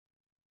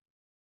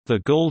The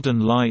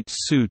Golden Light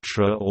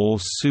Sutra or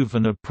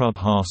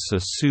Suvarnaprabhasa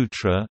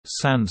Sutra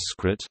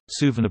Sanskrit,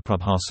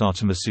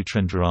 Suvarnaprabhasatama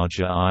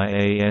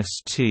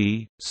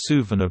IAST,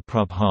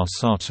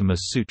 Suvarnaprabhasatama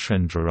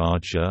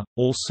Sutrendra,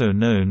 also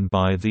known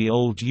by the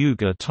Old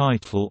Yuga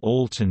title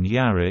Altan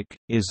Yarik,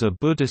 is a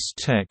Buddhist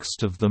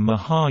text of the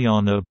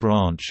Mahayana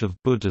branch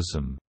of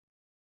Buddhism.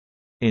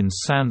 In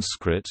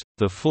Sanskrit,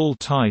 the full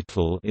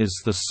title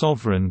is The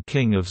Sovereign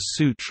King of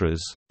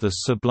Sutras, the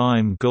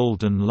Sublime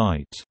Golden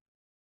Light.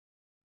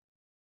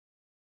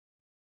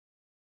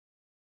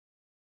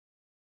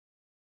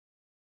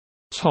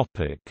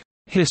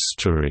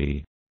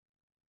 History.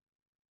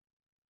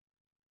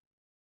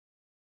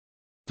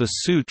 The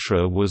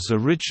sutra was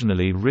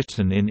originally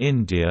written in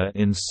India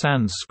in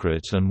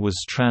Sanskrit and was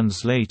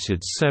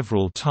translated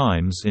several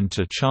times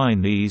into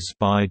Chinese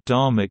by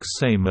Dharmak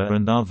Sema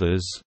and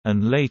others,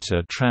 and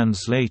later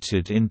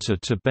translated into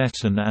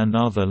Tibetan and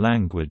other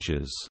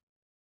languages.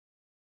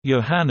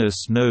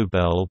 Johannes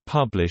Nobel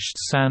published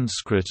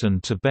Sanskrit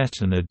and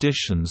Tibetan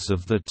editions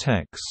of the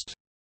text.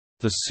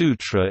 The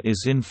sutra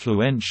is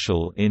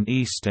influential in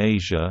East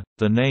Asia.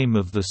 The name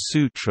of the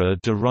sutra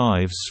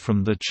derives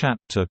from the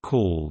chapter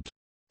called,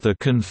 The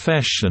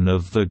Confession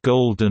of the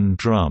Golden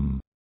Drum,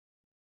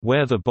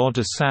 where the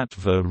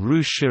bodhisattva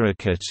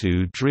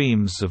Rushiraketu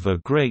dreams of a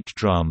great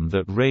drum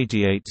that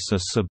radiates a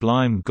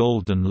sublime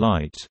golden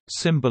light,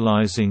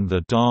 symbolizing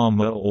the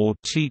Dharma or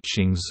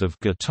teachings of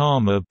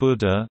Gautama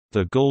Buddha.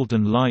 The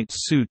Golden Light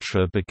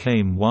Sutra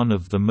became one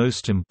of the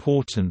most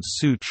important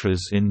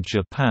sutras in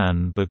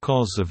Japan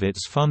because of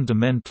its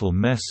fundamental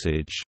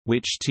message,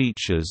 which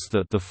teaches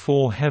that the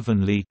four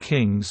heavenly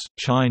kings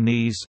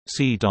Chinese,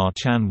 Si Da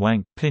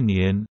Tianwang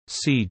Pinyin,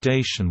 Si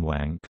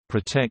Daishanwang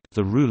protect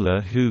the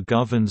ruler who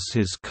governs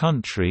his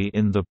country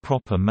in the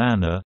proper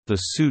manner. The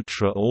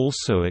sutra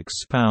also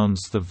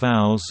expounds the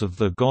vows of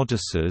the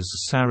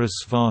goddesses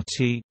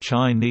Sarasvati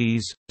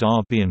Chinese,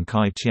 Da Bian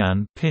Kai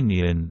Tian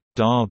Pinyin,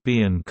 Da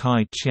Bian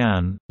Kai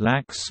Tian,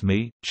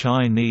 Lakshmi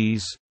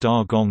Chinese,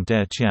 Da Gong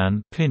De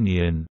Tian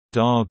Pinyin,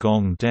 Da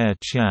Gong De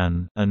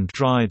Tian, and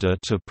Drida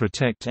to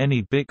protect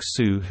any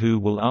bhiksu who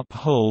will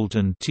uphold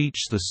and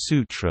teach the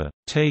sutra.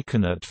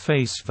 Taken at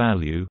face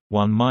value,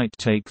 one might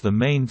take the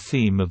main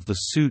theme of the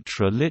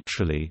sutra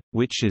literally,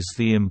 which is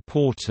the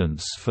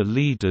importance for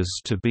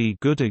leaders to be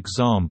good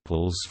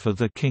examples for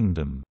the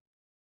kingdom.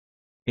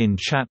 In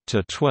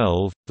Chapter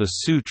 12, the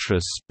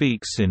sutra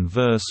speaks in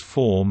verse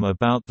form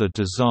about the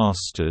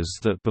disasters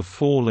that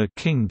befall a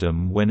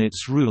kingdom when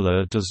its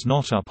ruler does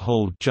not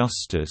uphold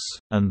justice,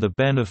 and the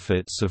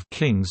benefits of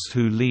kings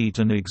who lead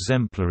an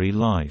exemplary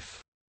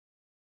life.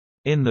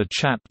 In the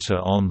chapter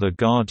on the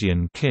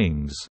guardian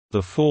kings,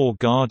 the four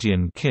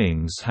guardian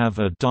kings have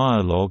a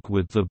dialogue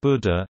with the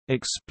Buddha,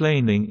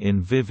 explaining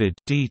in vivid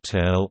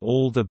detail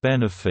all the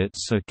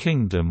benefits a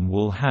kingdom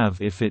will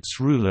have if its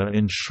ruler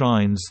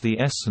enshrines the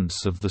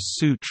essence of the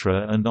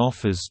sutra and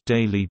offers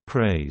daily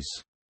praise.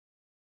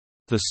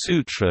 The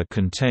sutra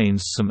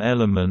contains some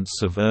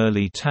elements of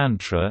early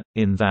Tantra,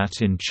 in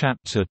that in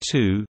Chapter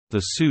 2,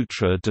 the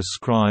sutra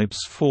describes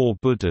four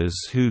Buddhas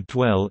who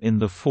dwell in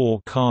the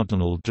four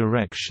cardinal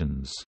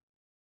directions.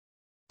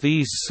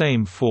 These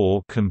same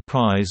four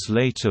comprise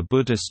later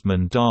Buddhist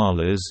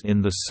mandalas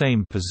in the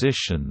same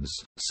positions,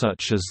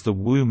 such as the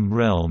womb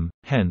realm.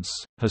 Hence,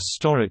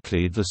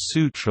 historically the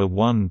sutra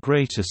won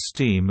great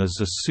esteem as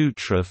a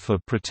sutra for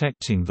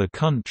protecting the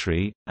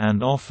country,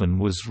 and often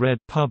was read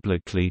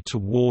publicly to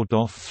ward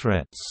off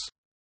threats.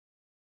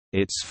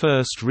 Its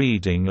first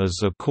reading as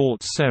a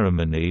court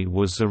ceremony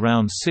was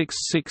around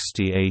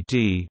 660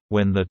 AD,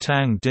 when the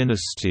Tang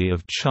dynasty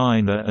of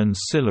China and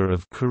Silla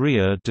of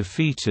Korea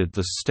defeated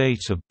the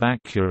state of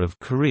Baekje of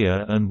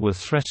Korea and were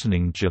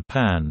threatening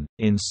Japan.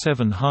 In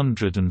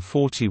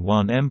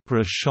 741,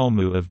 Emperor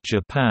Shomu of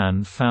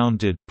Japan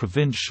founded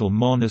provincial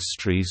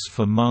monasteries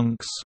for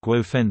monks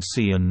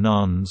and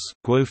nuns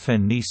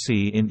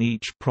in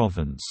each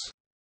province.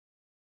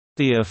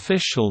 The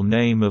official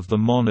name of the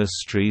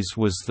monasteries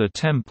was the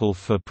Temple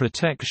for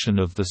Protection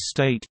of the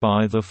State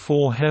by the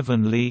Four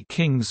Heavenly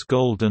Kings.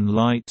 Golden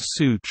Light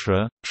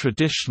Sutra,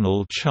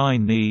 traditional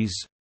Chinese.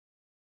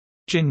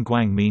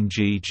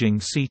 Jingguangminji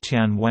Jingxi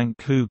Tianwang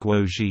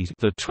Huguoji.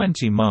 The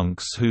 20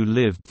 monks who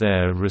lived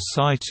there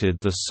recited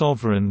the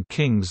Sovereign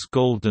King's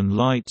Golden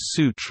Light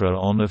Sutra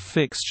on a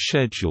fixed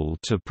schedule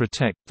to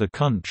protect the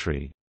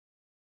country.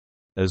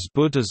 As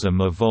Buddhism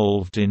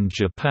evolved in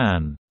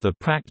Japan, the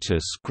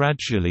practice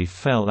gradually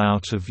fell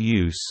out of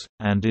use,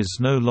 and is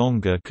no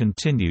longer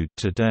continued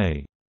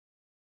today.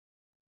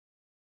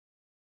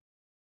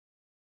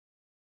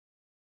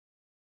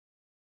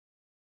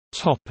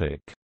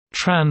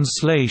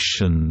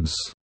 Translations.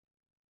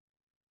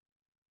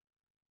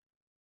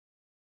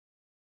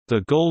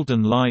 The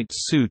Golden Light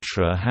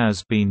Sutra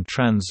has been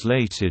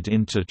translated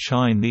into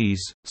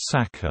Chinese,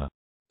 Sakha,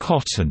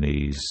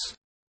 Khotanese,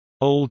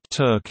 Old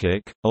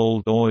Turkic,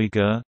 Old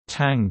Uyghur,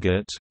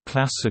 Tangut,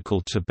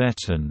 Classical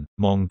Tibetan,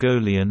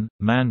 Mongolian,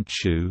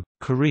 Manchu,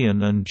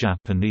 Korean and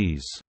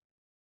Japanese.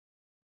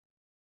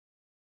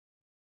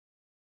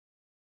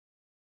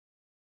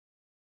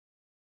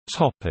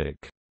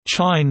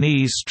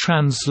 Chinese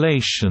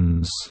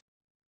translations.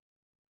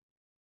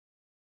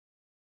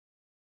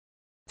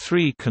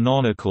 3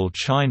 canonical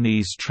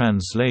Chinese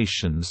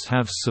translations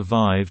have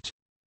survived.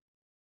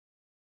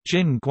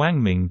 Jin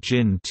Guangming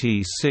Jin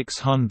T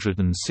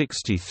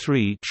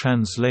 663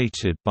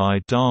 translated by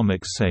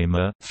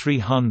Dharmaksema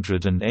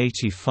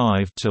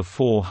 385 to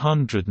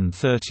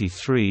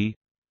 433.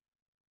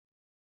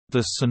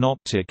 The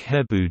Synoptic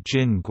Hebu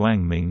Jin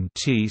Guangming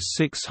T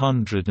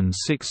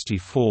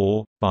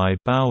 664 by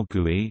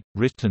Baogui,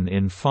 written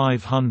in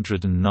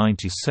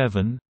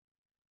 597.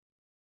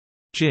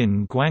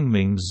 Jin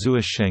Guangming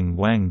Zuosheng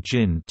Wang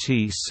Jin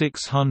T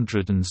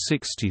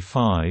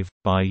 665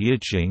 by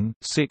Yijing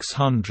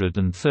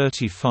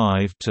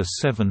 635 to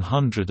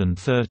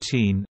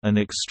 713, an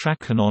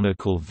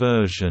extracanonical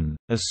version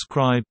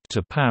ascribed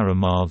to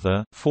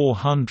Paramartha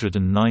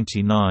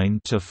 499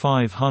 to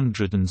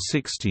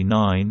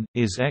 569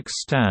 is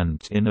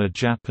extant in a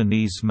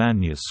Japanese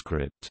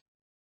manuscript.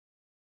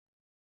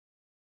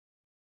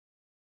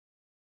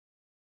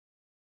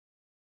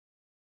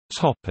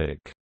 Topic: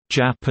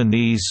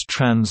 Japanese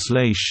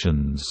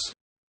translations.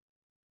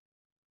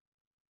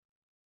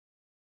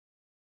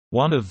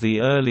 One of the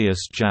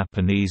earliest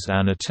Japanese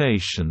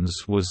annotations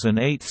was an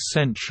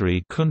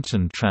 8th-century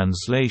Kuntan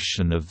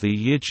translation of the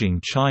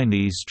Yijing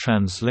Chinese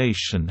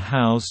translation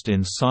housed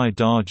in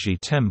Saidaji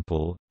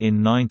Temple.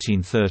 In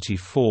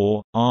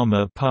 1934,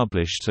 Armour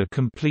published a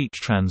complete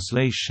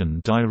translation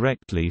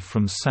directly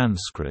from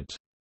Sanskrit.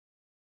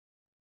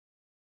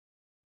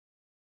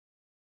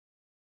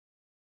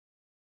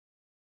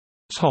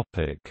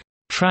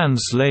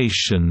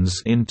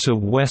 Translations into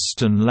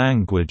Western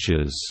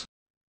languages.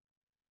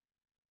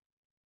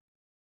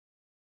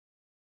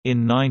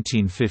 In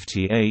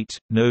 1958,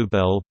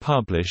 Nobel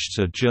published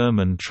a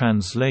German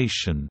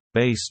translation,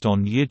 based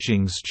on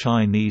Yijing's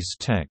Chinese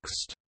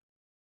text.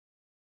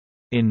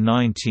 In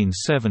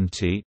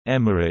 1970,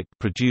 Emmerich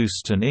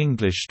produced an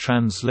English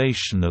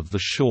translation of the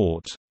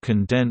short,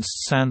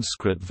 condensed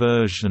Sanskrit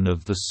version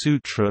of the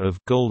Sutra of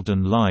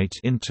Golden Light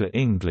into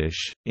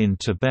English. In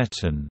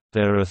Tibetan,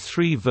 there are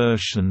 3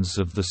 versions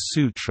of the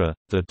sutra,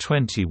 the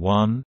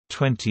 21,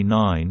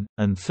 29,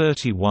 and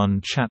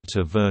 31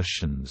 chapter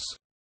versions.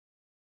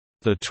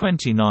 The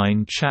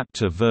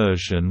 29-chapter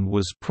version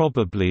was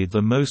probably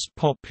the most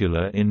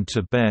popular in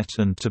Tibet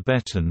and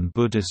Tibetan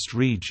Buddhist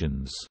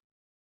regions.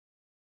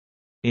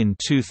 In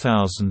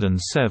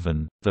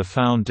 2007, the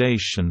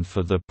Foundation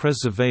for the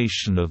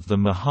Preservation of the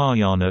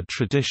Mahayana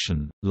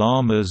Tradition,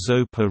 Lama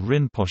Zopa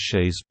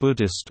Rinpoche's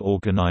Buddhist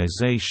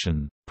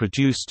organization,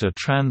 produced a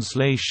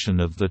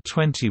translation of the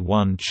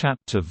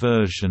 21-chapter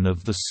version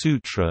of the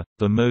sutra,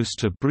 the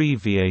most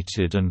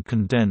abbreviated and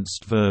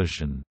condensed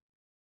version.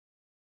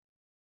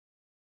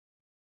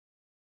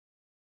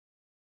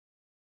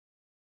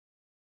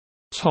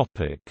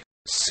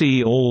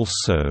 See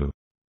also: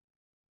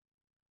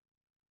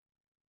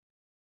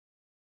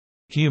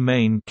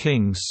 Humane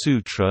King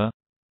Sutra,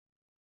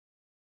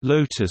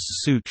 Lotus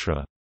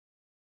Sutra.